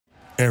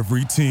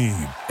Every team,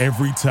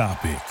 every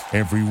topic,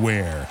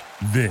 everywhere.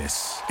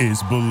 This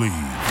is Believe.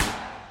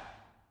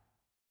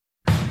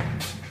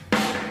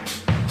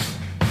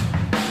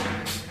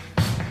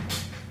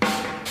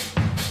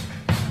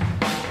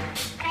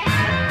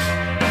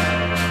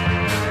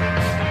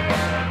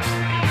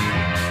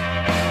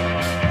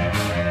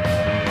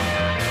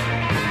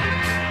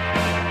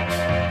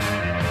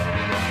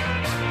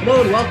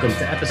 Hello and welcome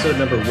to episode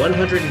number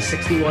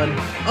 161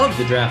 of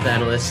The Draft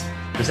Analyst,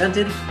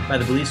 presented by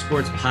the Believe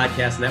Sports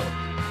Podcast Network.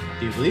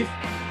 Do you believe?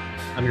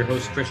 I'm your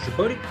host, Chris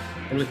Tripodi,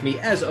 and with me,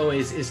 as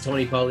always, is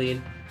Tony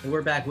Pauline, and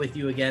we're back with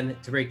you again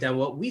to break down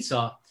what we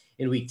saw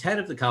in Week 10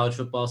 of the college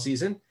football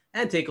season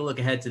and take a look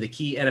ahead to the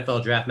key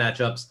NFL draft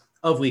matchups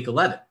of Week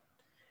 11.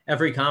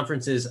 Every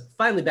conference is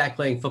finally back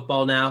playing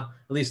football now,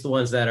 at least the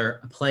ones that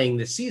are playing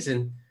this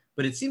season,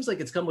 but it seems like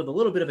it's come with a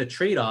little bit of a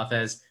trade-off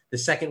as the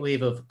second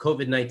wave of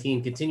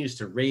COVID-19 continues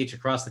to rage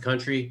across the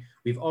country.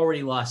 We've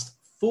already lost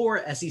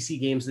 4 SEC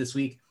games this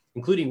week,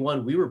 including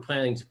one we were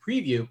planning to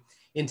preview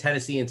in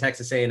Tennessee and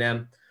Texas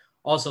A&M.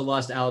 Also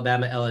lost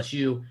Alabama,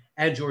 LSU,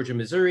 and Georgia,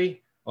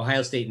 Missouri.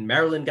 Ohio State and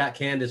Maryland got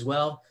canned as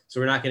well. So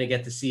we're not going to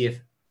get to see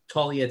if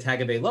Taulia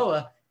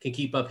Tagovailoa can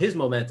keep up his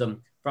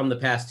momentum from the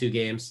past 2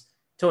 games.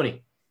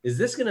 Tony, is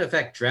this going to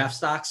affect draft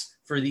stocks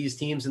for these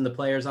teams and the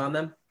players on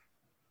them?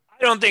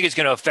 I don't think it's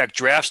going to affect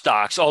draft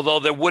stocks, although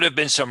there would have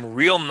been some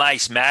real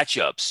nice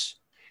matchups,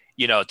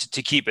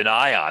 to keep an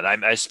eye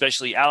on.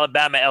 Especially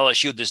Alabama,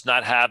 LSU does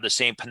not have the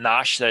same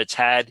panache that it's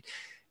had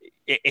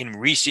in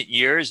recent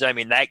years. I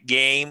mean, that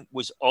game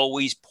was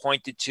always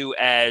pointed to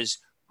as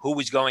who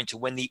was going to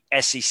win the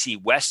SEC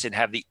West and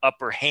have the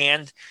upper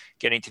hand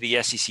getting to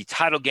the SEC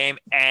title game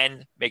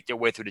and make their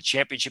way through the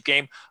championship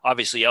game.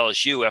 Obviously,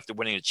 LSU, after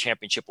winning the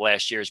championship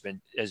last year,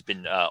 has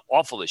been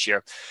awful this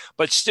year.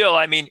 But still,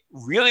 I mean,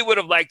 really would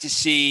have liked to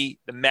see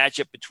the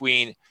matchup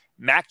between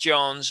Mac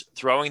Jones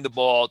throwing the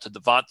ball to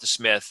Devonta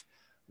Smith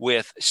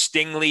with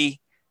Stingley,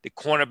 the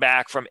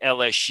cornerback from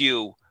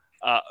LSU,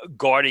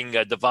 guarding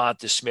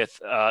Devonta Smith.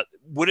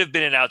 Would have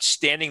been an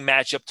outstanding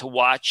matchup to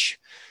watch.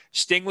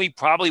 Stingley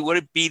probably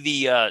wouldn't be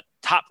the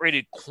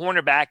top-rated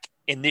cornerback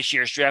in this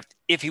year's draft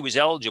if he was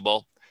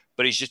eligible,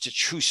 but he's just a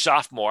true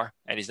sophomore,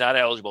 and he's not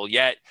eligible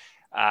yet.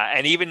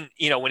 And even,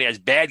 when he has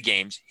bad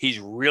games, he's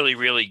really,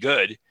 really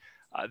good.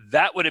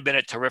 That would have been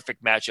a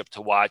terrific matchup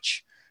to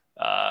watch.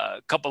 A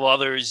couple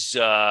others,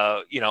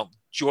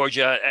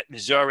 Georgia at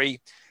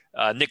Missouri.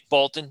 Nick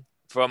Bolton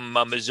from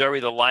Missouri,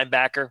 the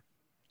linebacker,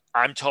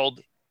 I'm told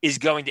is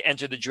going to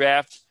enter the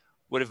draft.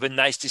 Would have been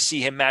nice to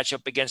see him match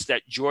up against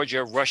that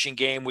Georgia rushing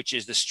game, which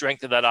is the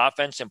strength of that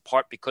offense, in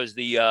part because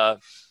the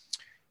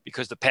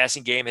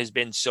passing game has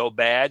been so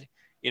bad.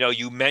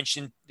 You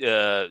mentioned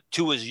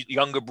Tua's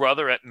younger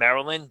brother at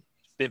Maryland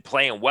been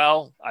playing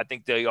well. I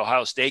think the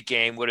Ohio State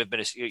game would have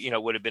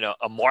been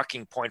a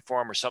marking point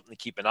for him or something to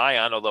keep an eye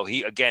on. Although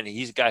he's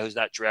a guy who's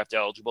not draft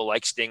eligible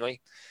like Stingley.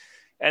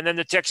 And then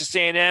the Texas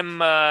A&M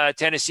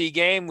Tennessee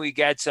game, we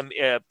got some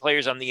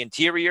players on the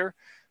interior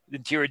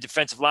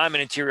defensive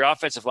lineman, interior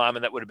offensive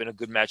lineman. That would have been a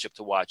good matchup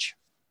to watch.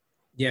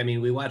 Yeah, I mean,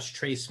 we watched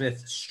Trey Smith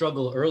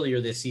struggle earlier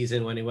this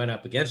season when he went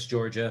up against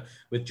Georgia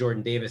with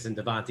Jordan Davis and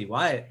Devontae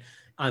Wyatt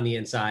on the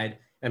inside.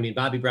 I mean,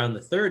 Bobby Brown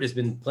III has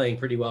been playing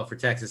pretty well for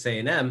Texas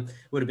A&M.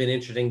 Would have been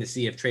interesting to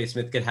see if Trey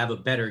Smith could have a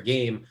better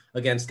game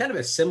against kind of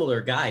a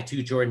similar guy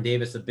to Jordan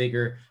Davis, a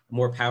bigger,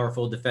 more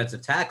powerful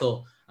defensive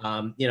tackle.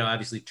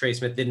 Obviously Trey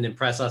Smith didn't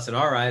impress us in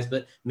our eyes,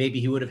 but maybe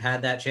he would have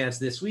had that chance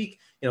this week.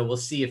 We'll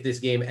see if this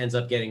game ends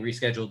up getting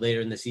rescheduled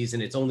later in the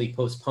season. It's only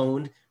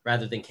postponed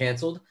rather than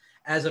canceled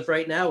as of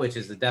right now, which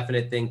is the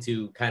definite thing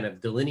to kind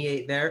of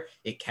delineate there.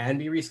 It can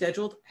be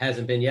rescheduled,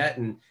 hasn't been yet.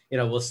 And,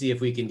 we'll see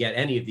if we can get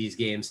any of these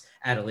games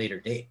at a later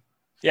date.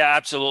 Yeah,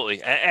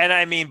 absolutely. And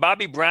I mean,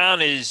 Bobby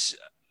Brown is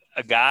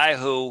a guy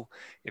who,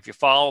 if you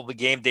follow the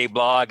Game Day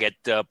blog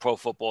at Pro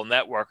Football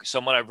Network,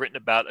 someone I've written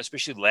about,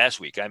 especially last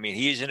week, I mean,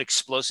 he's an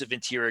explosive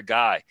interior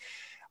guy.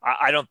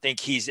 I don't think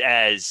he's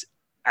as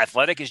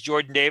athletic as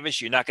Jordan Davis.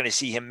 You're not going to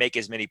see him make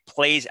as many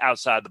plays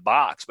outside the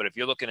box. But if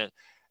you're looking at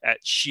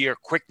sheer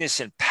quickness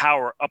and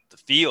power up the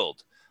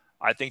field,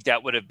 I think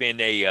that would have been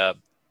a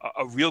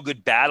real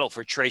good battle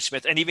for Trey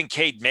Smith and even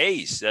Cade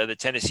Mays, the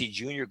Tennessee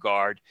junior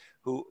guard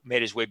who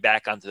made his way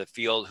back onto the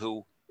field,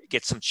 who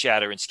gets some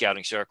chatter in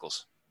scouting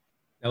circles.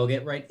 Now we'll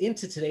get right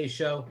into today's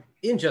show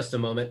in just a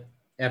moment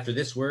after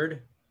this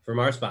word from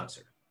our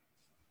sponsor.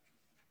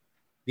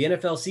 The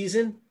NFL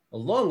season,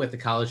 along with the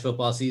college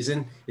football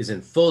season, is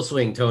in full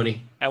swing,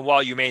 Tony. And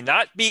while you may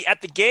not be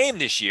at the game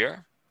this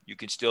year, you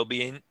can still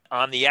be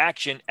on the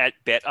action at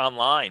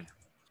BetOnline.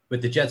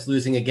 With the Jets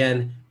losing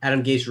again,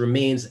 Adam Gase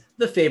remains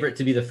the favorite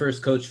to be the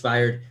first coach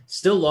fired.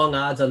 Still long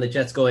odds on the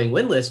Jets going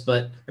winless,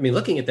 but I mean,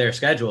 looking at their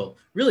schedule,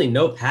 really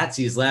no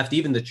patsies left.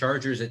 Even the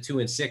Chargers at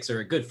 2-6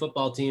 are a good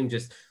football team,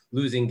 just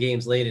losing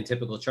games late in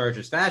typical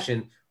Chargers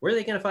fashion. Where are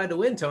they going to find a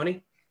win,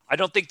 Tony? I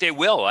don't think they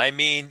will. I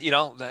mean,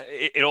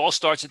 it all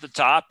starts at the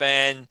top,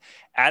 and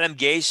Adam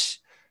Gase,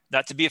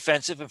 not to be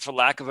offensive and for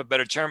lack of a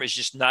better term, is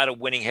just not a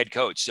winning head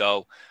coach.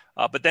 So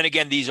But then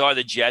again, these are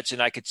the Jets,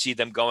 and I could see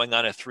them going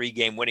on a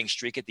 3-game winning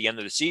streak at the end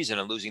of the season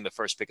and losing the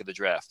first pick of the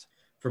draft.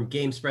 From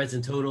game spreads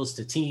and totals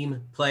to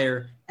team,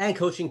 player, and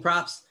coaching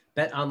props,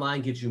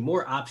 BetOnline gives you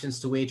more options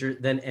to wager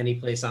than any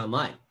place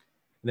online.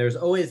 And there's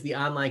always the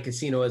online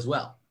casino as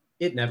well.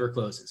 It never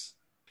closes.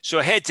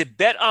 So head to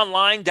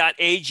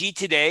betonline.ag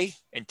today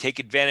and take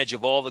advantage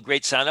of all the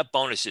great sign-up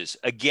bonuses.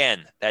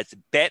 Again, that's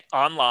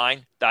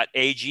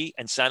betonline.ag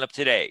and sign up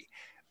today.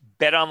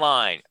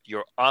 BetOnline,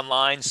 your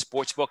online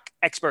sportsbook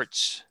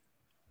experts.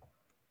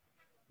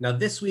 Now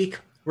this week,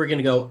 we're going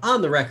to go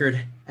on the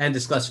record and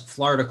discuss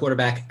Florida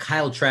quarterback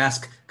Kyle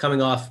Trask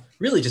coming off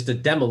really just a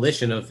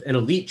demolition of an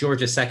elite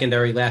Georgia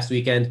secondary last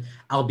weekend,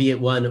 albeit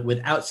one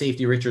without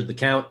safety Richard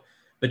LeCounte.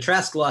 But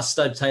Trask lost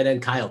stud tight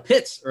end Kyle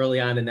Pitts early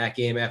on in that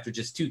game after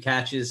just 2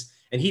 catches,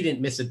 and he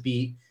didn't miss a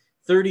beat.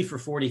 30 for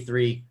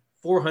 43,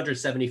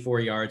 474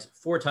 yards,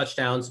 4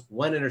 touchdowns,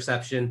 1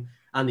 interception.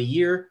 On the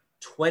year,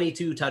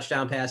 22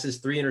 touchdown passes,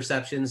 3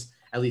 interceptions,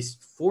 at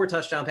least 4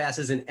 touchdown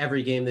passes in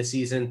every game this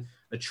season.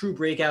 A true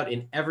breakout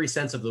in every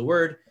sense of the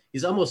word.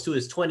 He's almost to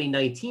his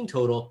 2019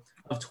 total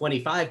of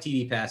 25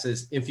 TD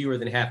passes in fewer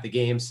than half the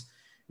games.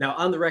 Now,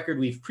 on the record,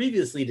 we've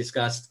previously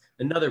discussed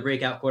another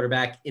breakout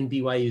quarterback in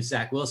BYU's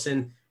Zach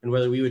Wilson and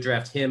whether we would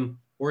draft him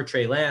or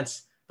Trey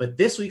Lance. But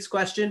this week's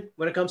question,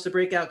 when it comes to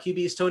breakout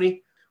QBs,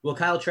 Tony, will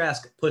Kyle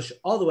Trask push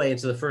all the way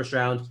into the first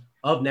round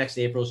of next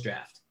April's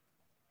draft?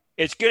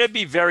 It's going to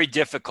be very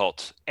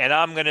difficult, and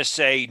I'm going to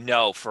say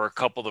no for a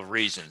couple of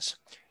reasons.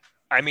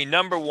 I mean,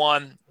 number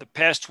one, the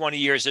past 20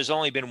 years, there's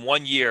only been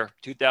 1 year,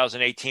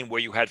 2018,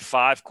 where you had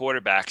 5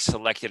 quarterbacks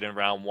selected in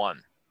round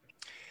 1.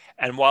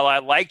 And while I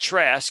like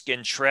Trask,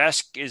 and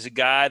Trask is a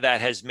guy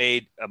that has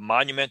made a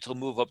monumental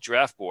move up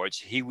draft boards,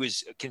 he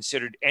was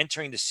considered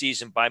entering the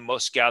season by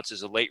most scouts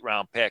as a late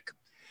round pick.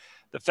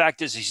 The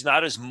fact is he's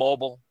not as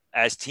mobile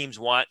as teams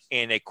want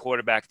in a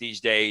quarterback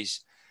these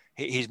days.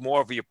 He's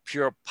more of a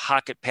pure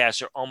pocket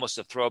passer, almost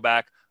a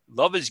throwback.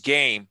 Love his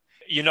game.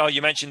 You know,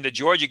 you mentioned the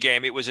Georgia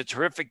game. It was a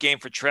terrific game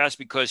for Trask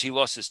because he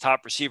lost his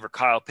top receiver,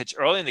 Kyle Pitts,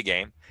 early in the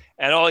game.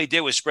 And all he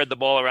did was spread the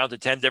ball around to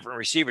 10 different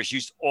receivers,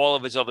 used all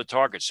of his other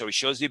targets. So he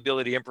shows the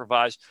ability to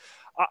improvise.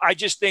 I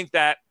just think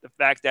that the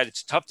fact that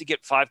it's tough to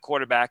get 5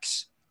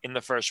 quarterbacks in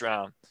the first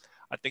round,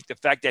 I think the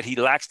fact that he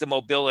lacks the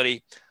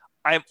mobility.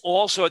 I'm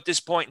also at this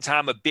point in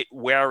time a bit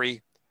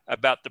wary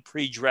about the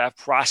pre-draft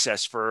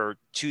process for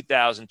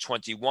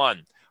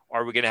 2021.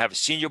 Are we going to have a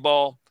Senior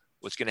Bowl?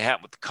 What's going to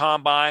happen with the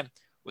Combine?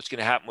 What's going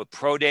to happen with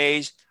pro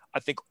days? I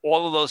think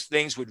all of those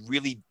things would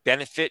really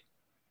benefit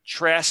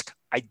Trask.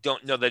 I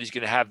don't know that he's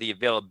going to have the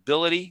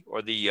availability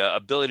or the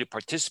ability to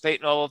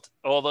participate in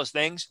all those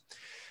things.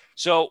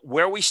 So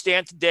where we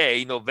stand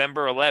today,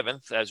 November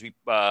 11th, as we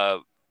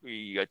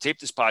tape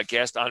this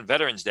podcast on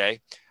Veterans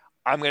Day,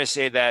 I'm going to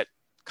say that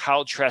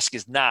Kyle Trask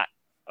is not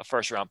a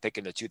first-round pick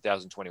in the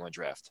 2021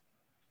 draft.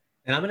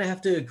 And I'm going to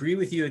have to agree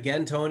with you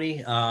again,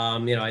 Tony.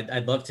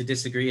 I'd love to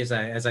disagree as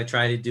I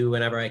try to do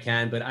whenever I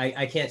can, but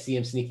I can't see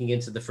him sneaking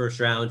into the first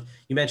round.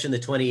 You mentioned the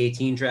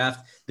 2018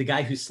 draft. The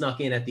guy who snuck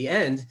in at the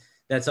end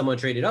that someone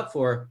traded up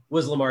for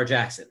was Lamar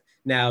Jackson.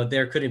 Now,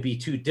 there couldn't be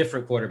 2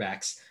 different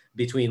quarterbacks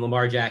between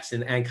Lamar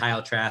Jackson and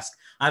Kyle Trask.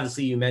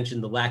 Obviously, you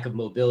mentioned the lack of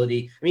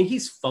mobility. I mean,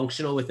 he's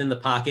functional within the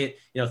pocket.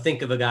 You know,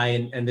 think of a guy,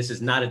 and this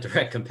is not a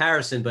direct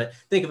comparison, but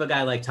think of a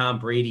guy like Tom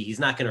Brady. He's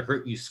not going to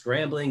hurt you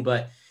scrambling,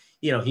 but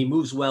you know, he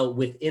moves well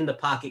within the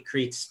pocket,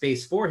 creates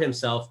space for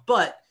himself,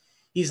 but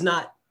he's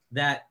not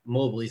that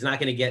mobile. He's not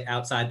going to get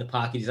outside the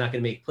pocket. He's not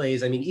going to make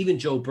plays. I mean, even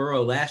Joe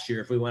Burrow last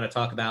year, if we want to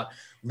talk about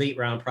late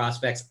round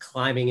prospects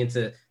climbing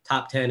into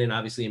top 10, and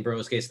obviously in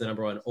Burrow's case, the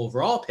number 1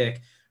 overall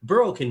pick,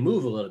 Burrow can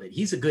move a little bit.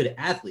 He's a good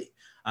athlete.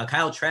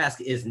 Kyle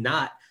Trask is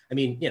not. I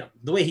mean, you know,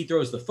 the way he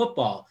throws the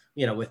football,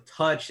 you know, with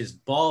touch, his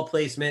ball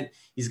placement,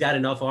 he's got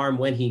enough arm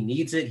when he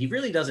needs it. He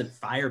really doesn't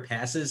fire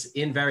passes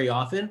in very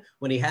often.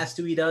 When he has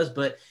to, he does,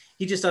 but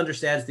he just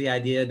understands the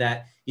idea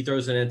that he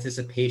throws in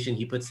anticipation.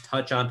 He puts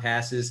touch on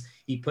passes.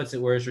 He puts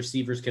it where his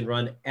receivers can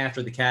run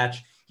after the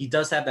catch. He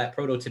does have that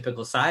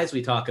prototypical size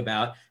we talk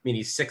about. I mean,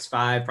 he's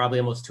 6'5", probably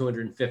almost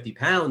 250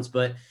 pounds,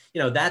 but,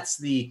 you know, that's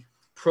the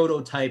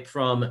prototype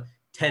from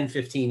 10,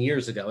 15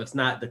 years ago. It's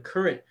not the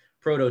current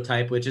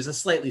prototype, which is a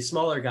slightly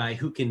smaller guy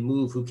who can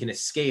move, who can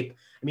escape.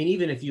 I mean,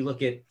 even if you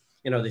look at,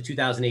 you know, the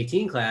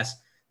 2018 class,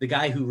 the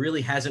guy who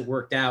really hasn't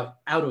worked out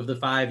of the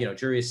 5, you know,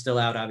 jury is still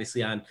out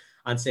obviously on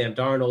Sam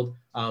Darnold,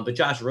 but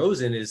Josh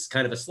Rosen is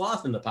kind of a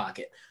sloth in the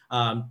pocket.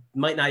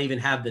 Might not even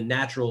have the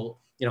natural,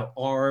 you know,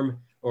 arm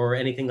or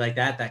anything like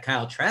that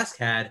Kyle Trask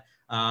had,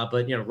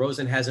 but, you know,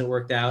 Rosen hasn't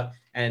worked out,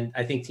 and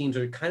I think teams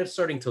are kind of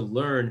starting to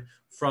learn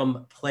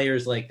from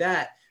players like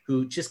that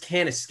who just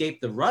can't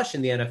escape the rush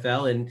in the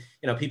NFL. And,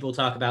 you know, people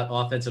talk about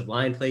offensive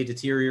line play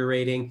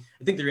deteriorating.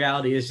 I think the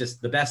reality is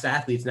just the best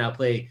athletes now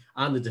play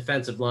on the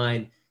defensive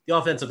line. The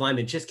offensive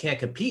linemen just can't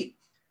compete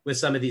with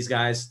some of these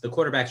guys. The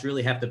quarterbacks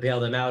really have to bail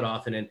them out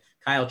often. And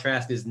Kyle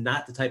Trask is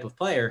not the type of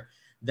player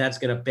that's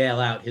going to bail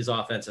out his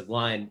offensive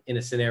line in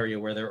a scenario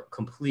where they're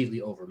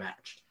completely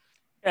overmatched.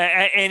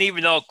 And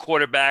even though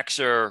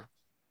quarterbacks are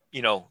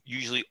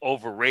usually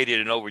overrated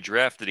and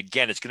overdrafted.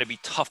 Again, it's going to be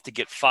tough to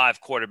get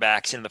 5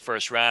 quarterbacks in the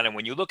first round. And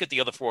when you look at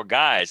the other 4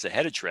 guys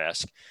ahead of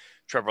Trask,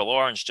 Trevor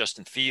Lawrence,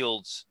 Justin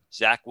Fields,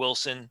 Zach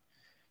Wilson,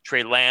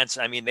 Trey Lance,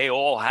 I mean, they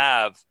all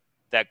have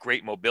that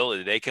great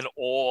mobility.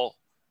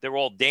 They're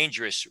all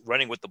dangerous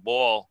running with the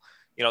ball,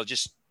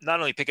 just not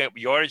only picking up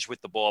yardage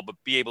with the ball, but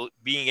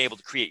being able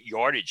to create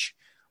yardage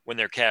when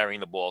they're carrying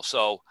the ball.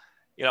 So,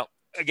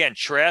 again,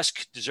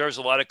 Trask deserves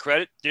a lot of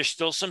credit. There's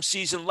still some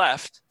season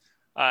left.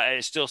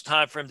 It's still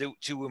time for him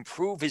to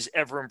improve his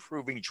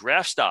ever-improving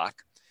draft stock.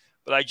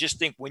 But I just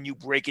think when you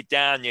break it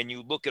down and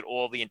you look at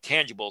all the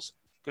intangibles,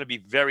 it's going to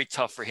be very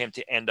tough for him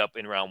to end up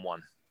in round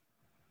 1.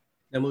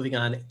 Now moving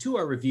on to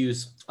our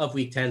reviews of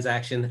Week 10's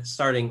action,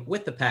 starting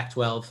with the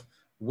Pac-12.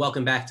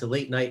 Welcome back to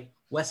late night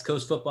West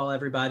Coast football,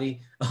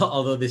 everybody.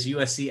 Although this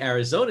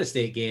USC-Arizona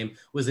State game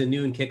was a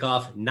noon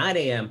kickoff, 9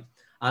 a.m.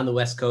 on the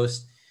West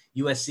Coast.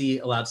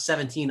 USC allowed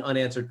 17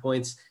 unanswered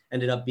points,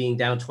 ended up being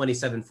down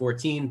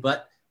 27-14,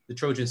 but the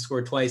Trojans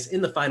scored twice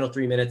in the final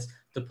 3 minutes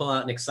to pull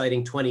out an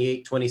exciting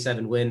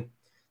 28-27 win.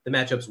 The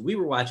matchups we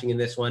were watching in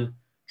this one,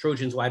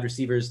 Trojans wide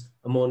receivers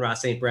Amon-Ra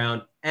St.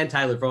 Brown and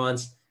Tyler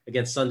Vaughns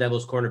against Sun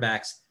Devils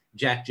cornerbacks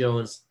Jack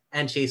Jones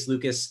and Chase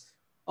Lucas.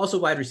 Also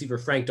wide receiver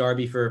Frank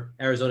Darby for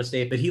Arizona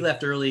State, but he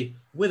left early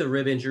with a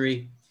rib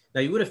injury.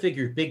 Now, you would have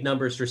figured big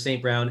numbers for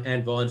St. Brown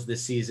and Vaughns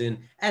this season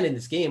and in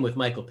this game with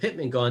Michael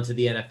Pittman gone to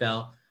the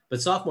NFL.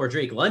 But sophomore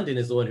Drake London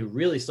is the one who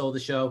really stole the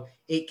show.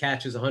 8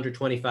 catches,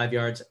 125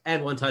 yards,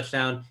 and 1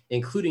 touchdown,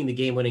 including the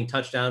game-winning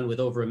touchdown with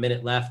over a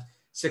minute left.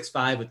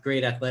 6'5" with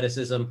great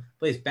athleticism.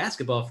 Plays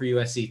basketball for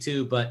USC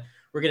too, but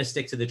we're going to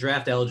stick to the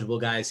draft-eligible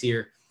guys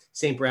here.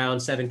 St. Brown,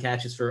 7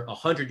 catches for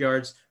 100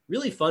 yards.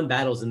 Really fun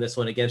battles in this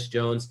one against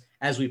Jones,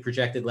 as we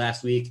projected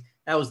last week.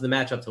 That was the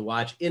matchup to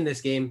watch in this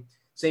game.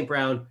 St.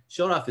 Brown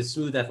showed off his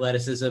smooth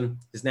athleticism,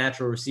 his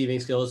natural receiving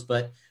skills,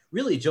 but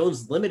really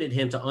Jones limited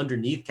him to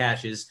underneath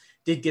catches,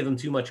 did give him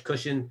too much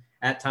cushion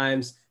at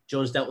times.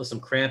 Jones dealt with some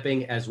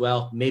cramping as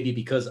well, maybe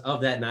because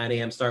of that 9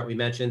 a.m. start we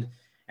mentioned.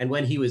 And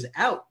when he was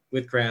out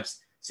with cramps,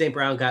 St.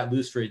 Brown got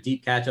loose for a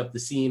deep catch up the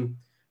seam.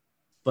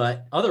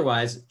 But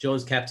otherwise,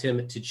 Jones kept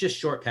him to just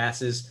short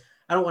passes.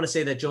 I don't want to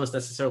say that Jones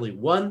necessarily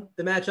won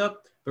the matchup,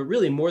 but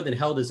really more than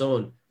held his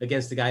own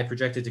against the guy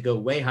projected to go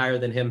way higher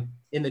than him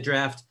in the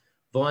draft.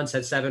 Vaughns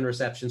had 7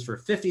 receptions for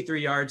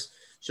 53 yards,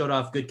 showed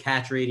off good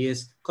catch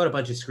radius, caught a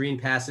bunch of screen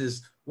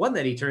passes, one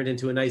that he turned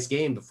into a nice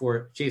game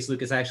before Chase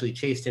Lucas actually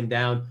chased him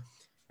down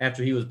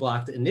after he was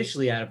blocked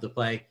initially out of the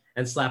play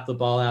and slapped the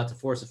ball out to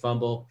force a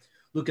fumble.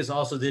 Lucas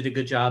also did a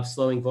good job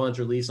slowing Vaughn's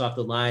release off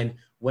the line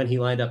when he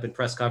lined up in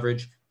press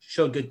coverage,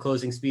 showed good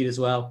closing speed as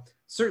well.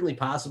 Certainly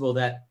possible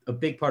that a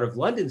big part of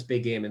London's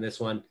big game in this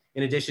one,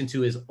 in addition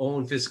to his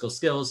own physical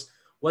skills,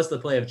 was the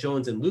play of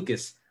Jones and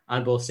Lucas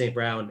on both St.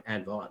 Brown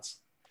and Vaughns.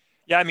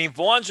 Yeah, I mean,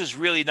 Vaughns was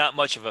really not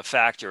much of a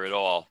factor at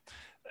all.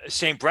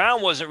 St.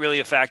 Brown wasn't really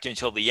a factor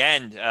until the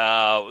end,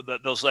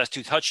 those last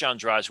 2 touchdown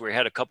drives where he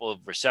had a couple of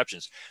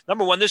receptions.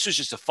 Number one, this was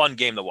just a fun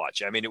game to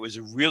watch. I mean, it was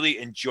a really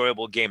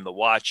enjoyable game to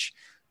watch.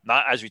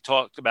 Not, as we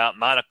talked about,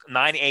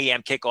 9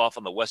 a.m. kickoff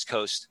on the West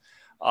Coast.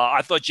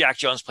 I thought Jack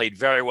Jones played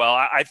very well.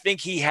 I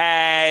think he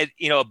had,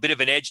 a bit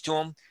of an edge to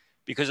him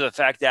because of the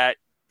fact that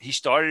he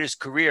started his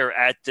career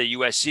at the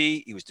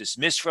USC. He was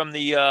dismissed from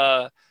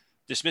the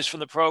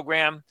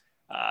program.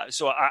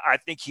 So I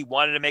think he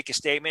wanted to make a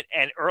statement.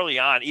 And early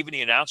on, even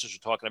the announcers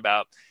were talking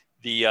about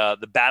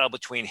the battle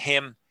between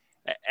him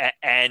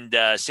and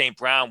St.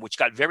 Brown, which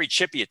got very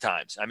chippy at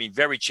times. I mean,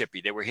 very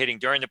chippy. They were hitting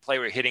during the play,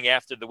 were hitting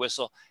after the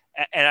whistle.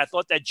 And I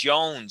thought that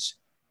Jones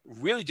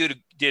really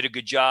did a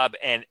good job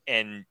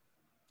and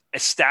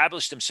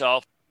established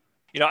himself.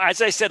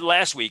 As I said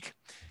last week,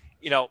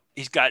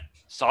 he's got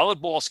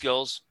solid ball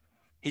skills.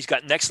 He's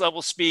got next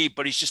level speed,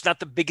 but he's just not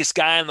the biggest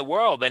guy in the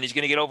world. And he's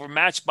going to get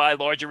overmatched by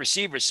larger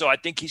receivers. So I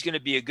think he's going to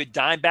be a good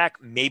dime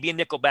back, maybe a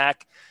nickel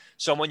back,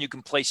 someone you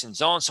can place in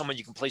zone, someone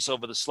you can place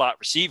over the slot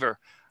receiver.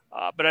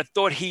 But I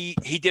thought he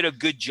did a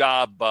good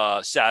job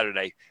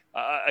Saturday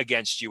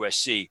against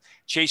USC.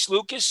 Chase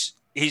Lucas,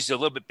 he's a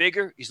little bit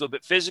bigger. He's a little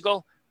bit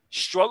physical.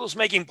 Struggles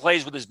making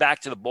plays with his back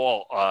to the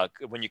ball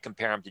when you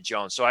compare him to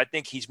Jones. So I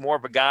think he's more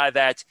of a guy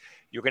that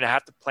you're going to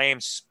have to play him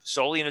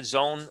solely in a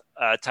zone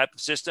type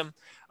of system.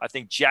 I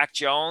think Jack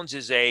Jones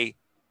is a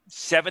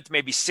 7th,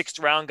 maybe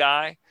 6th round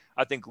guy.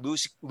 I think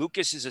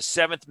Lucas is a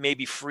 7th,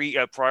 maybe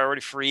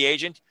priority free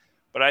agent.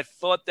 But I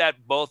thought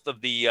that both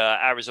of the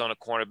Arizona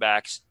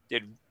cornerbacks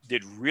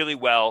did really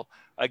well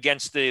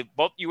against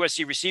both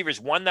USC receivers.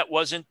 One that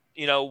wasn't,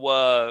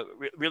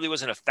 really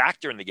wasn't a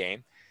factor in the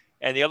game.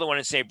 And the other one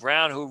in St.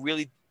 Brown, who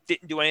really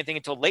didn't do anything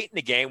until late in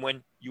the game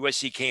when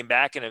USC came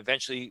back and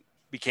eventually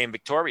became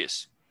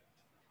victorious.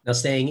 Now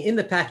staying in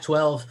the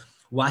Pac-12,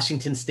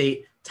 Washington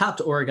State topped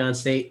Oregon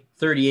State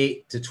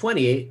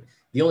 38-28.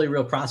 The only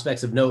real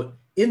prospects of note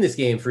in this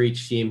game for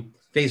each team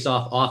faced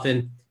off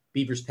often.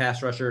 Beavers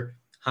pass rusher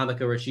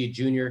Hamika Rashid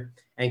Jr.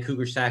 and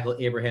Cougars tackle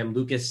Abraham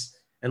Lucas.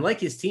 And like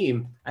his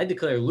team, I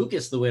declare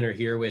Lucas the winner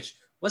here, which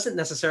wasn't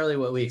necessarily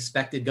what we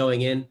expected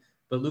going in,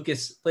 but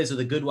Lucas plays with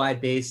a good wide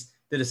base,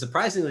 did a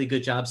surprisingly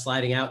good job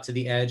sliding out to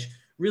the edge.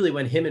 Really,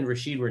 when him and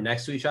Rashid were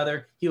next to each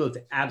other, he looked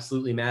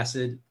absolutely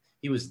massive.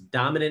 He was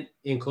dominant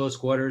in close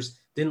quarters,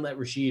 didn't let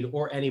Rashid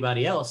or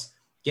anybody else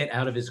get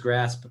out of his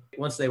grasp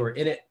once they were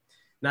in it.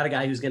 Not a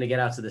guy who's going to get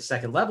out to the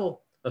second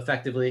level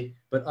effectively,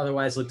 but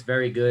otherwise looked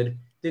very good.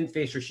 Didn't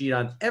face Rashid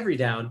on every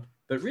down,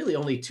 but really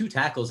only 2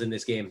 tackles in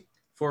this game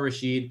for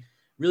Rashid.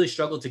 Really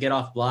struggled to get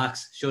off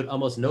blocks, showed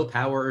almost no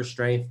power or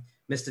strength,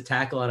 missed a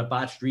tackle on a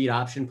botched read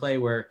option play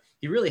where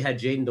he really had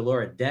Jaden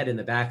Delora dead in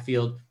the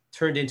backfield,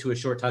 turned into a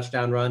short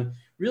touchdown run.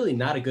 Really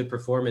not a good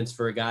performance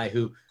for a guy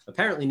who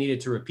apparently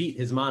needed to repeat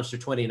his monster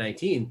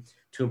 2019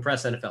 to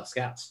impress NFL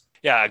scouts.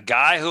 Yeah, a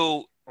guy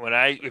who,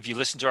 if you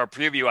listen to our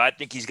preview, I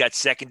think he's got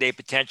second-day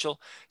potential.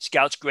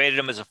 Scouts graded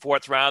him as a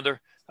 4th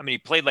rounder. I mean, he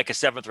played like a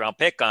 7th-round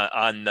pick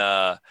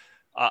on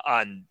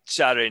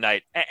Saturday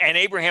night. And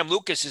Abraham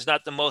Lucas is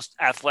not the most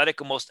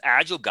athletic or most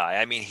agile guy.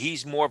 I mean,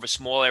 he's more of a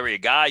small area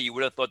guy. You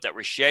would have thought that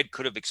Rashid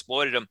could have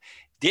exploited him.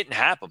 Didn't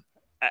happen.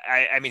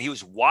 I mean, he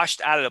was washed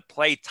out of the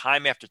play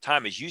time after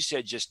time. As you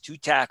said, just 2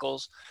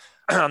 tackles,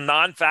 a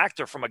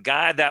non-factor from a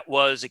guy that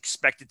was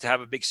expected to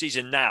have a big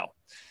season. Now,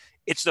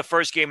 it's the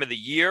first game of the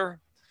year.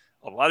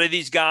 A lot of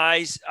these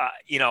guys,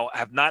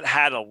 have not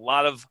had a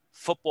lot of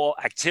football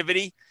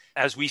activity.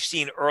 As we've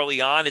seen early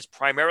on, it's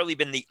primarily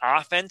been the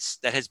offense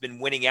that has been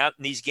winning out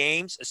in these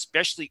games,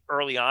 especially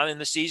early on in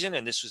the season.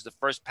 And this was the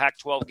first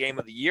Pac-12 game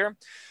of the year.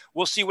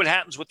 We'll see what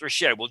happens with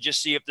Rashid. We'll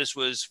just see if this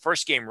was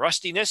first game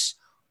rustiness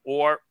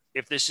or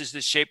if this is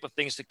the shape of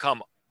things to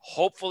come.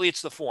 Hopefully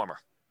it's the former.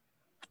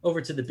 Over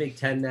to the Big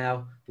Ten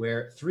now,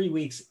 where 3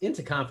 weeks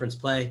into conference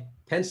play,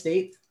 Penn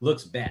State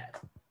looks bad.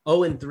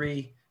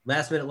 0-3,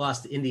 last-minute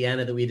loss to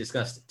Indiana that we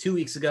discussed 2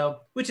 weeks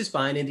ago, which is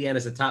fine.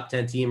 Indiana's a top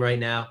 10 team right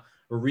now.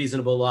 A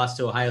reasonable loss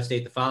to Ohio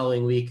State the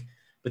following week.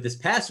 But this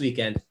past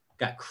weekend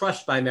got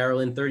crushed by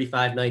Maryland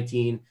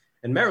 35-19.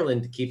 And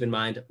Maryland, keep in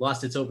mind,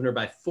 lost its opener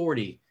by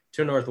 40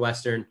 to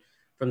Northwestern.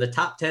 From the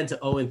top 10 to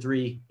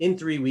 0-3 in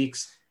 3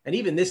 weeks. And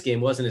even this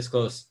game wasn't as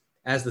close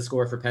as the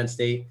score for Penn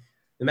State.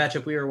 The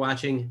matchup we were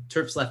watching,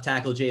 Terps left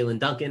tackle Jalen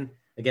Duncan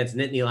against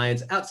Nittany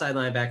Lions outside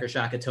linebacker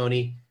Shaka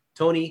Toney.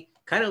 Toney,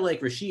 kind of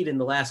like Rashid in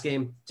the last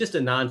game, just a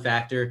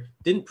non-factor.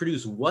 Didn't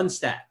produce one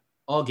stat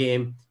all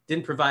game.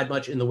 Didn't provide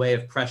much in the way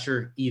of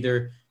pressure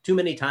either. Too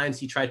many times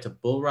he tried to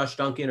bull rush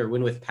Duncan or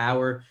win with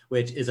power,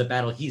 which is a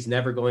battle he's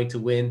never going to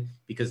win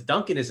because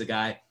Duncan is a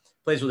guy,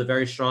 plays with a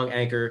very strong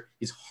anchor.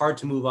 He's hard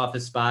to move off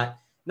his spot.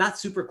 Not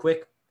super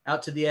quick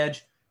out to the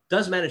edge.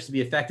 Does manage to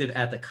be effective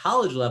at the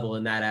college level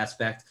in that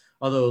aspect,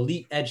 although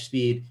elite edge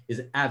speed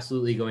is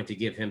absolutely going to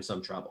give him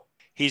some trouble.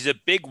 He's a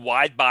big,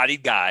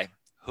 wide-bodied guy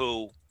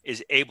who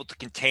is able to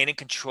contain and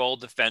control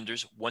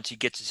defenders once he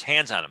gets his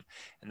hands on them.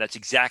 And that's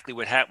exactly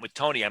what happened with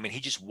Toney. I mean,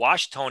 he just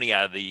washed Toney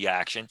out of the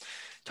action.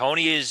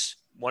 Toney is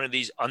one of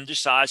these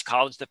undersized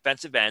college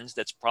defensive ends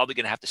that's probably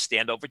going to have to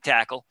stand over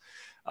tackle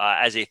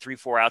as a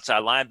 3-4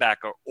 outside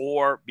linebacker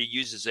or be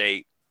used as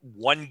a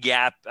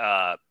one-gap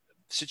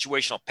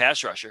situational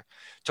pass rusher.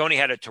 Toney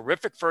had a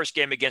terrific first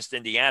game against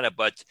Indiana,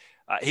 but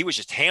he was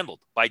just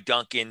handled by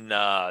Duncan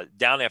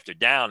down after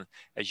down,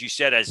 as you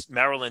said, as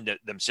Maryland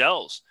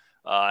themselves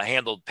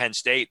handled Penn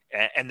State.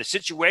 And the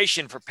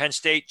situation for Penn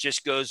State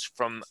just goes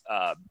from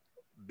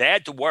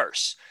bad to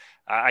worse.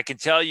 I can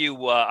tell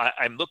you,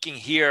 I'm looking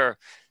here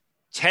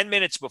 10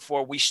 minutes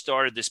before we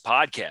started this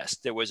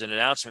podcast, there was an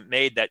announcement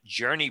made that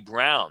Journey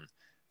Brown,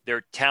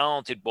 their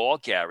talented ball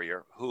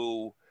carrier,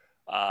 who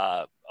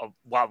while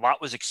a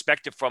lot was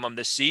expected from him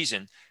this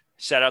season,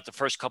 sat out the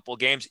first couple of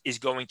games, is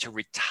going to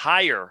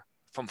retire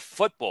from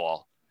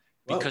football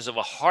because of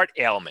a heart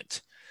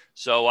ailment.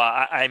 So,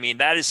 I mean,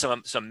 that is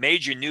some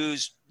major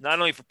news, not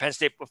only for Penn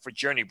State, but for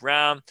Journey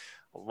Brown.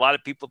 A lot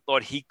of people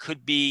thought he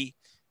could be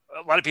 –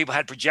 a lot of people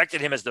had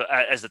projected him as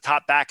the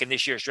top back in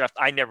this year's draft.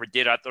 I never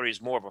did. I thought he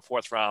was more of a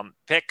 4th-round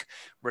pick.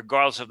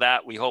 Regardless of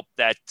that, we hope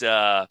that,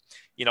 the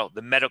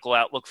medical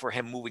outlook for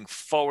him moving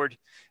forward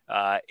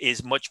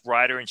is much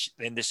brighter.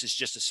 And this is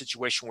just a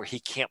situation where he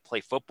can't play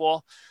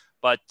football.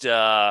 But,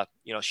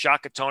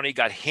 Shaka Toney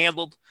got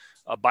handled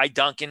by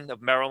Duncan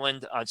of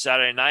Maryland on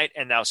Saturday night.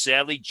 And now,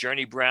 sadly,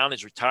 Journey Brown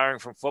is retiring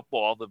from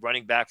football, the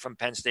running back from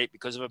Penn State,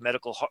 because of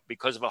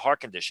a heart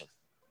condition.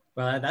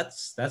 Well,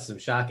 that's some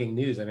shocking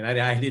news. I mean,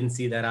 I didn't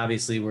see that.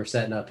 Obviously, we're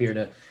setting up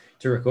here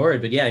to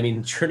record. But, yeah, I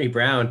mean, Journey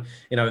Brown,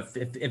 if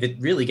it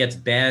really gets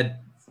bad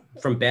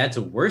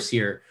to worse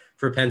here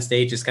for Penn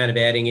State, just kind of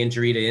adding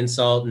injury to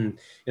insult. And,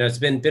 it's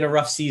been a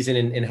rough season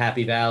in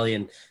Happy Valley.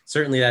 And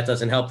certainly that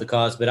doesn't help the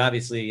cause. But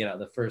obviously,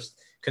 the first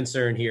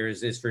concern here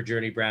is for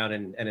Journey Brown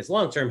and his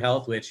long-term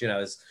health, which,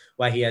 is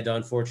why he had to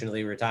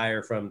unfortunately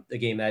retire from a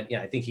game that,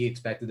 I think he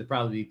expected to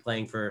probably be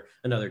playing for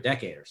another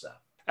decade or so.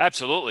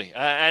 Absolutely.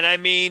 And I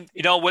mean,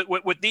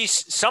 with these,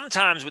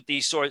 sometimes with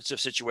these sorts of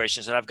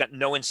situations, and I've got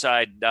no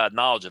inside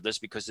knowledge of this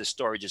because this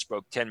story just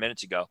broke 10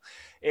 minutes ago,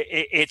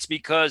 it's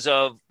because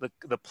of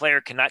the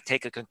player cannot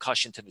take a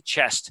concussion to the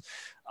chest,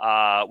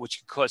 which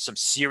can cause some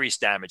serious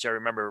damage. I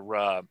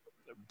remember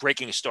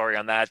breaking a story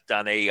on that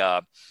on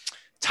a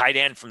tight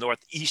end from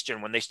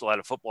Northeastern when they still had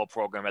a football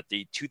program at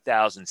the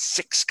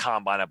 2006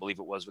 Combine, I believe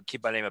it was, with a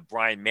kid by the name of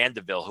Brian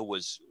Mandeville, who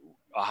was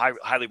a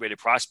highly rated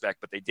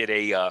prospect, but they did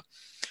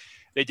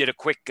a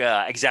quick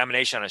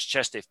examination on his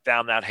chest. They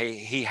found out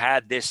he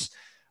had this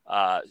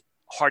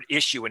heart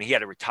issue and he had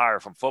to retire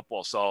from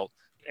football. So,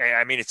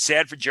 I mean, it's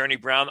sad for Journey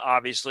Brown,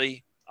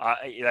 obviously.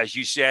 As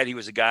you said, he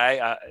was a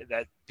guy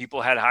that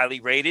people had highly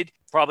rated,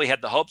 probably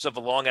had the hopes of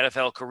a long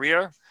NFL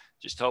career.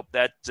 Just hope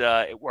that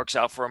it works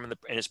out for him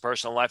in his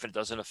personal life and it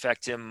doesn't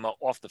affect him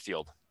off the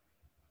field.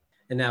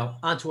 And now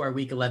on to our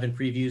Week 11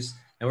 previews,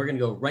 and we're going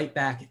to go right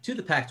back to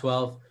the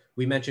Pac-12.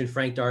 We mentioned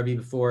Frank Darby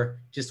before,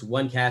 just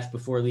one catch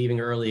before leaving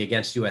early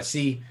against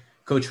USC.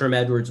 Coach Herm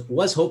Edwards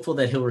was hopeful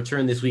that he'll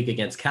return this week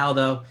against Cal,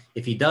 though.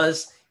 If he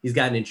does, he's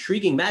got an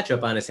intriguing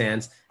matchup on his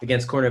hands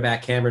against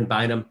cornerback Cameron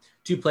Bynum,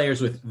 two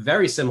players with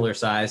very similar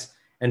size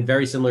and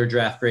very similar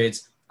draft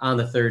grades on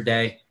the third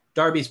day.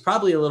 Darby's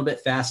probably a little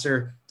bit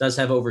faster, does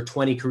have over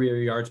 20 career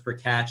yards per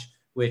catch,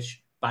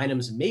 which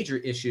Bynum's major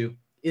issue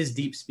is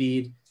deep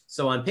speed.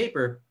 So on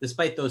paper,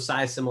 despite those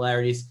size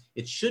similarities,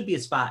 it should be a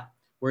spot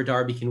where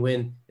Darby can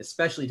win,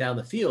 especially down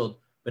the field,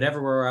 but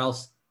everywhere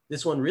else,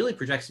 this one really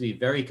projects to be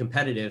very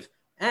competitive.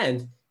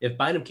 And if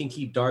Bynum can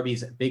keep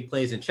Darby's big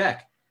plays in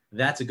check,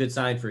 that's a good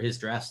sign for his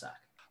draft stock.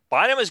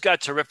 Bynum has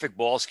got terrific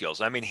ball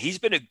skills. I mean, he's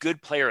been a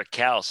good player at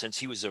Cal since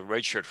he was a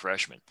redshirt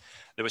freshman.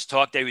 There was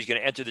talk that he was going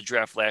to enter the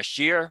draft last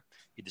year.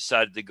 He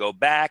decided to go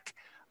back.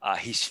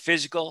 He's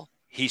physical.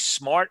 He's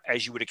smart,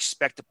 as you would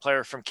expect a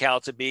player from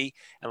Cal to be.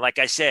 And like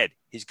I said,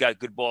 he's got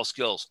good ball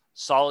skills.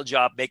 Solid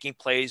job making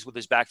plays with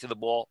his back to the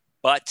ball.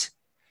 But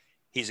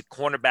he's a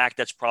cornerback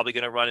that's probably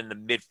going to run in the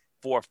mid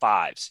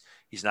 4.5s.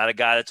 He's not a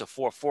guy that's a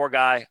 4.4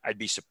 guy. I'd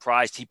be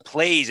surprised. He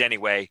plays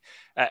anyway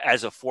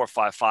as a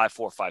 4.55,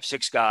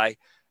 4.56 guy.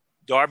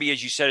 Darby,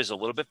 as you said, is a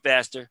little bit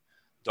faster.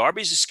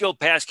 Darby's a skilled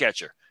pass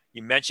catcher.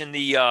 You mentioned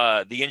the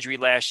injury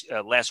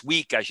last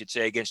week, I should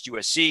say, against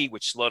USC,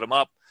 which slowed him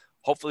up.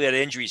 Hopefully that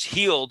injury's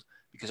healed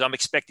because I'm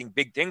expecting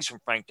big things from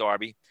Frank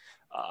Darby.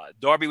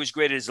 Darby was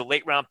graded as a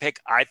late-round pick.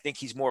 I think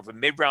he's more of a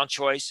mid-round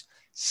choice.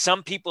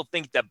 Some people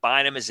think that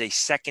Bynum is a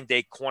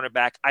second-day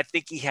cornerback. I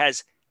think he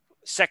has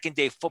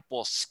second-day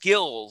football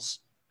skills,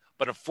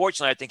 but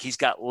unfortunately, I think he's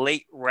got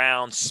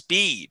late-round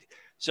speed.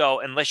 So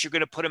unless you're going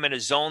to put him in a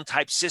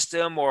zone-type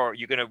system or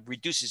you're going to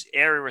reduce his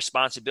area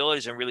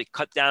responsibilities and really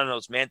cut down on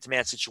those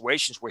man-to-man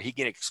situations where he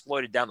can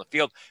exploit it down the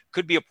field,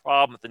 could be a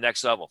problem at the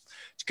next level.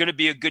 It's going to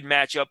be a good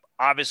matchup.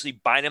 Obviously,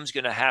 Bynum's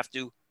going to have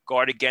to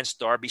guard against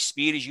Darby's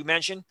speed, as you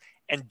mentioned,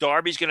 and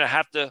Darby's going to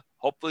have to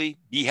hopefully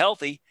be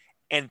healthy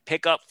and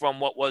pick up from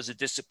what was a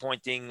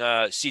disappointing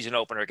season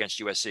opener against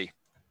USC.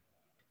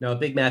 Now, a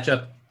big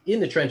matchup in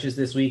the trenches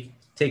this week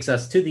takes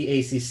us to the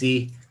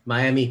ACC,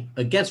 Miami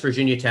against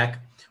Virginia Tech,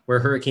 where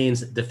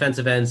Hurricanes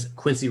defensive ends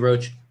Quincy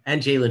Roach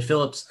and Jalen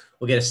Phillips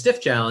will get a stiff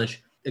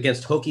challenge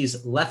against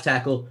Hokies left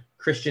tackle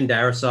Christian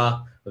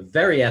Darrisaw, a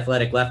very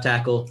athletic left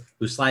tackle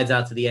who slides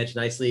out to the edge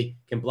nicely,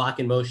 can block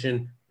in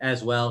motion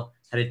as well,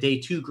 had a day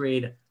 2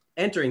 grade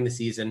entering the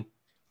season.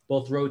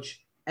 Both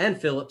Roach and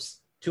Phillips,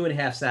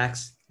 2.5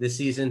 sacks this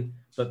season,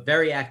 but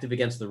very active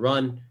against the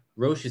run.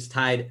 Roach is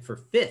tied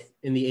for 5th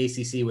in the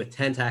ACC with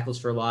 10 tackles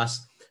for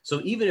loss.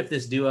 So even if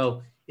this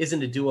duo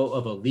isn't a duo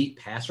of elite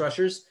pass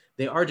rushers,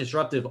 they are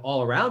disruptive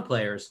all-around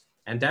players,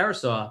 and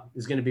Darrisaw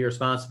is going to be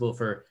responsible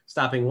for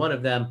stopping one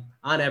of them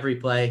on every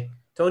play.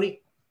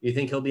 Tony, you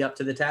think he'll be up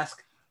to the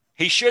task?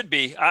 He should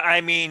be.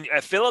 I mean,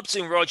 Phillips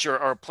and Roach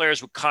are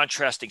players with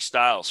contrasting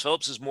styles.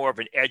 Phillips is more of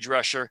an edge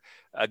rusher,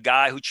 a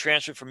guy who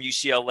transferred from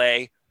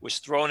UCLA, was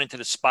thrown into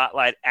the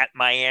spotlight at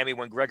Miami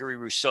when Gregory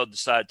Rousseau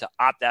decided to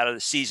opt out of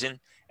the season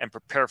and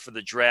prepare for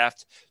the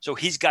draft. So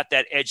he's got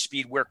that edge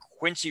speed where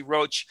Quincy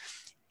Roach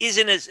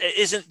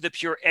isn't the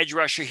pure edge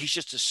rusher. He's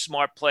just a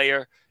smart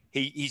player.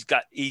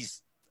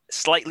 He's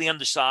slightly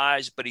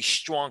undersized, but he's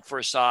strong for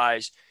his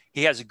size.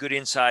 He has a good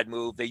inside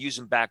move. They use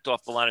him backed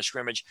off the line of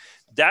scrimmage.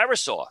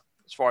 Darrisaw,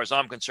 as far as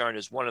I'm concerned,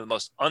 is one of the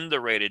most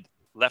underrated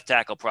left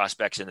tackle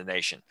prospects in the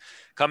nation.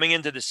 Coming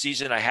into the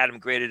season, I had him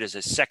graded as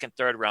a second,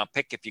 third round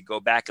pick. If you go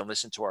back and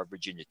listen to our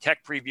Virginia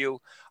Tech preview,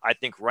 I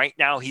think right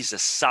now he's a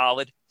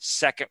solid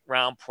second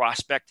round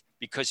prospect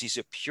because he's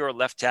a pure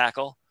left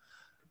tackle.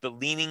 The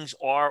leanings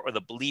are, or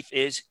the belief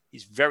is,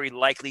 he's very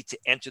likely to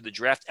enter the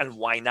draft. And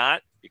why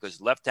not?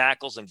 Because left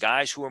tackles and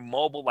guys who are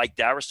mobile like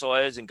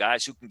Darrisaw is and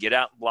guys who can get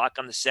out and block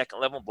on the second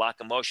level, block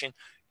in motion,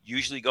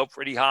 usually go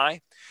pretty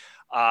high.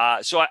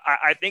 So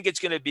I think it's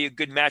going to be a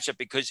good matchup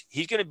because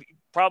he's going to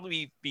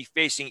probably be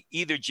facing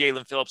either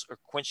Jalen Phillips or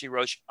Quincy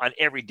Roach on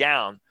every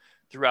down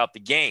throughout the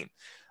game.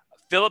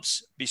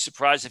 Phillips, be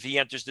surprised if he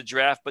enters the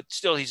draft, but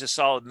still he's a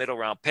solid middle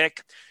round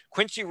pick.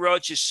 Quincy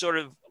Roach is sort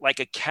of like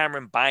a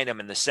Cameron Bynum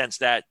in the sense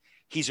that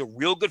he's a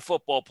real good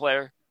football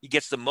player. He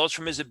gets the most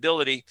from his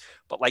ability,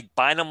 but like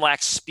Bynum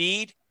lacks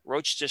speed,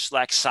 Roach just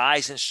lacks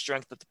size and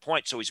strength at the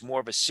point. So he's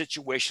more of a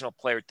situational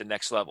player at the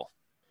next level.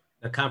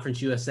 Now,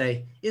 Conference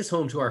USA is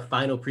home to our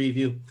final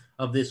preview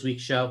of this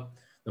week's show.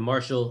 The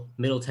Marshall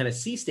Middle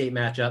Tennessee State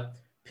matchup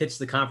pits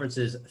the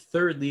conference's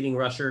third leading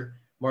rusher,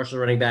 Marshall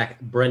running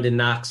back Brendan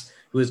Knox,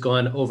 who has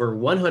gone over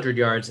 100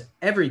 yards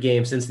every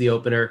game since the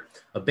opener,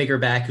 a bigger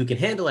back who can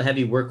handle a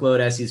heavy workload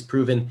as he's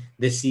proven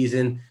this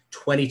season,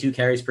 22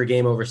 carries per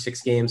game over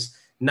 6 games,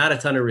 not a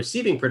ton of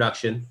receiving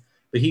production,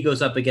 but he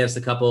goes up against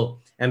a couple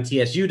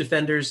MTSU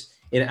defenders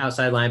in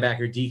outside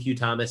linebacker DQ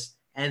Thomas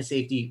and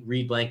safety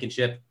Reed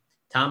Blankenship.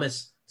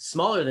 Thomas,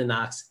 smaller than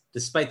Knox,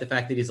 despite the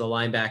fact that he's a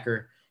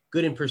linebacker,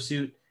 good in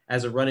pursuit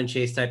as a run and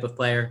chase type of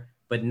player,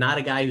 but not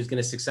a guy who's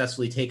going to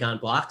successfully take on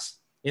blocks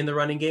in the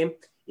running game,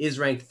 is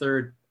ranked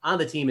third on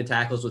the team in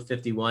tackles with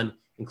 51,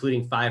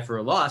 including 5 for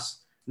a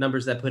loss,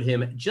 numbers that put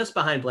him just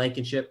behind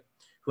Blankenship,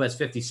 who has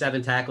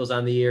 57 tackles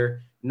on the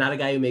year. Not a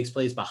guy who makes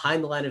plays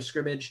behind the line of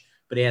scrimmage,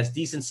 but he has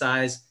decent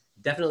size,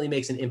 definitely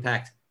makes an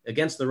impact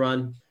against the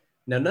run.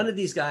 Now, none of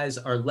these guys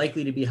are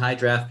likely to be high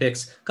draft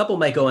picks. A couple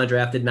might go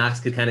undrafted. Knox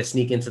could kind of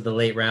sneak into the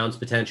late rounds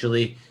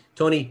potentially.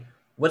 Tony,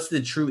 what's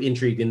the true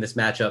intrigue in this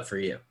matchup for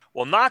you?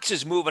 Well, Knox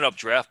is moving up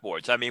draft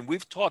boards. I mean,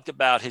 we've talked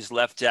about his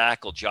left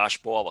tackle, Josh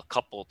Ball, a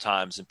couple of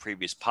times in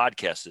previous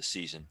podcasts this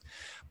season.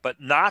 But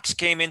Knox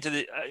came into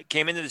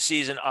the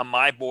season on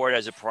my board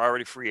as a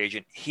priority free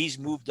agent. He's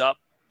moved up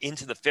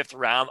into the 5th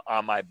round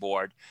on my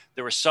board.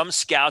 There were some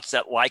scouts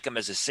that like him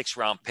as a 6th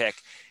round pick.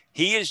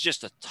 He is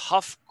just a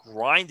tough,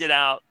 grinded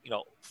out,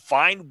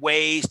 find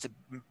ways to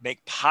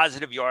make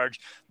positive yards.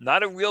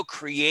 Not a real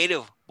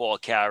creative ball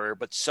carrier,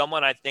 but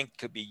someone I think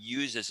could be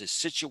used as a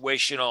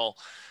situational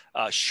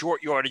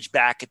short yardage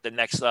back at the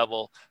next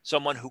level,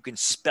 someone who can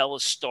spell a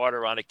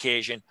starter on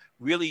occasion,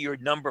 really your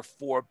number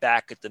 4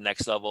 back at the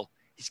next level.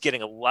 He's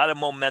getting a lot of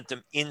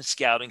momentum in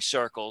scouting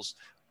circles.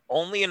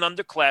 Only an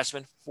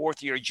underclassman,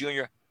 4th-year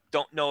junior.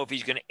 Don't know if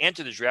he's going to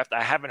enter the draft.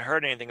 I haven't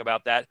heard anything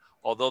about that,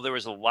 although there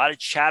was a lot of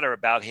chatter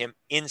about him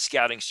in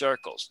scouting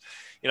circles.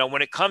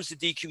 When it comes to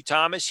DQ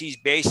Thomas, he's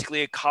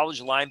basically a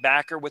college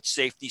linebacker with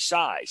safety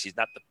size. He's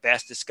not the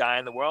fastest guy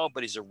in the world,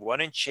 but he's a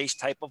run and chase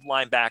type of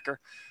linebacker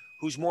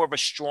who's more of a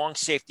strong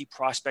safety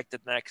prospect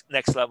at the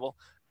next level,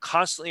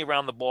 constantly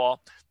around the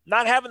ball,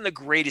 not having the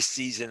greatest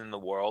season in the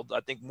world.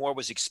 I think more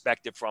was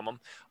expected from him.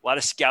 A lot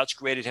of scouts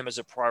graded him as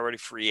a priority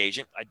free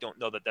agent. I don't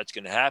know that that's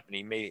going to happen.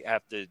 It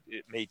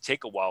may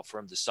take a while for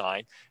him to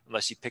sign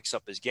unless he picks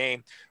up his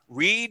game.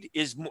 Reed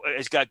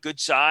has got good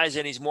size,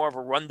 and he's more of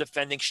a run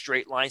defending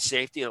straight line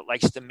safety that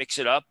likes to mix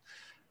it up.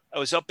 I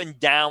was up and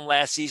down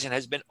last season,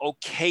 has been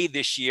okay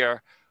this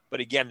year. But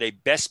again, they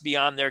best be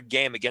on their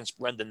game against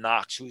Brendan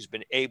Knox, who's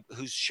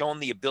shown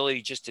the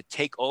ability just to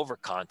take over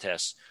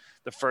contests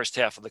the first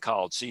half of the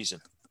college season.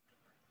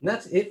 And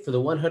that's it for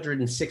the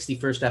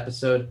 161st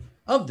episode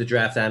of The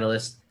Draft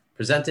Analyst,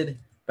 presented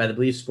by the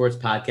Believe Sports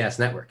Podcast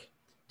Network.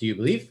 Do you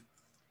believe?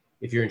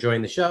 If you're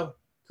enjoying the show,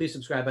 please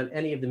subscribe on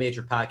any of the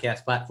major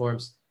podcast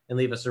platforms and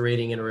leave us a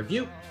rating and a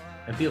review.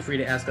 And feel free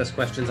to ask us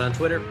questions on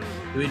Twitter.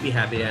 We'd be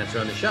happy to answer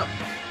on the show.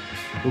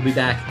 We'll be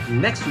back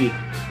next week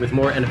with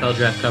more NFL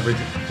draft coverage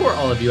for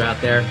all of you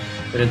out there.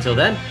 But until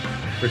then,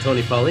 for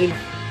Tony Pauline,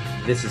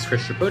 this is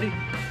Chris Tripodi.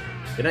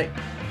 Good night.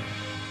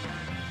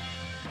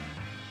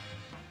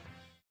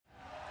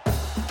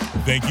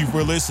 Thank you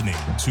for listening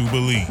to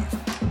Believe.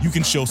 You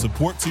can show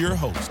support to your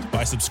host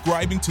by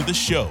subscribing to the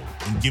show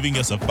and giving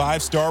us a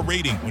 5-star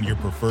rating on your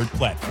preferred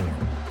platform.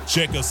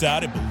 Check us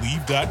out at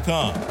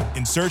Believe.com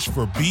and search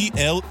for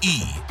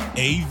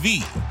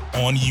BLEAV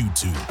on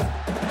YouTube.